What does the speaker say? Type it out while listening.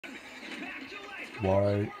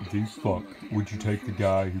Why the fuck would you take the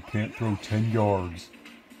guy who can't throw 10 yards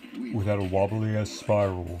without a wobbly ass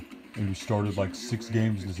spiral and who started like 6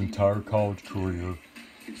 games in his entire college career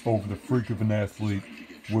over the freak of an athlete,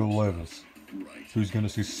 Will Levis, who's gonna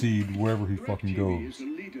succeed wherever he fucking goes?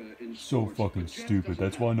 So fucking stupid.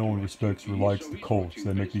 That's why no one respects or likes the Colts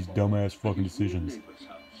that make these dumbass fucking decisions.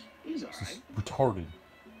 This is retarded.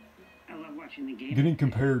 Getting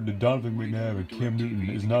compared to Donovan McNabb and Cam Newton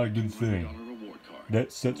is not a good thing.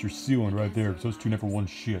 That sets your ceiling right there, because those two never won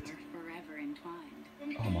shit.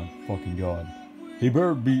 Oh my fucking god. He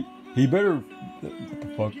better, what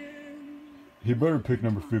the fuck? He better pick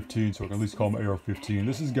number 15 so I can at least call him AR-15.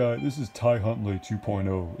 This is Ty Huntley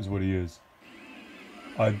 2.0 is what he is.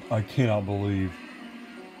 I cannot believe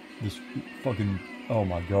this fucking, oh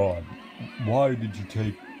my god. Why did you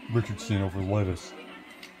take Richardson over Levis?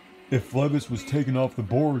 If Levis was taken off the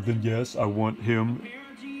board, then yes, I want him.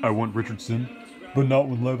 I want Richardson. But not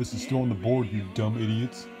when Levis is still on the board, you dumb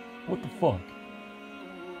idiots. What the fuck?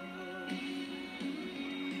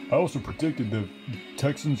 I also predicted the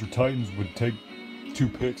Texans or Titans would take 2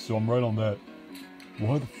 picks, so I'm right on that.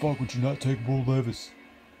 Why the fuck would you not take Will Levis?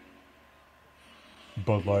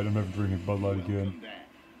 Bud Light, I'm never drinking Bud Light again.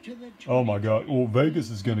 Oh my god, well Vegas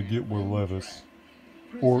is gonna get Will Levis.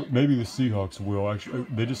 Or maybe the Seahawks will. Actually,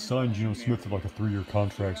 they just signed Geno Smith to like a 3-year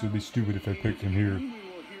contract, so it'd be stupid if they picked him here.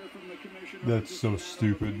 That's so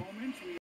stupid.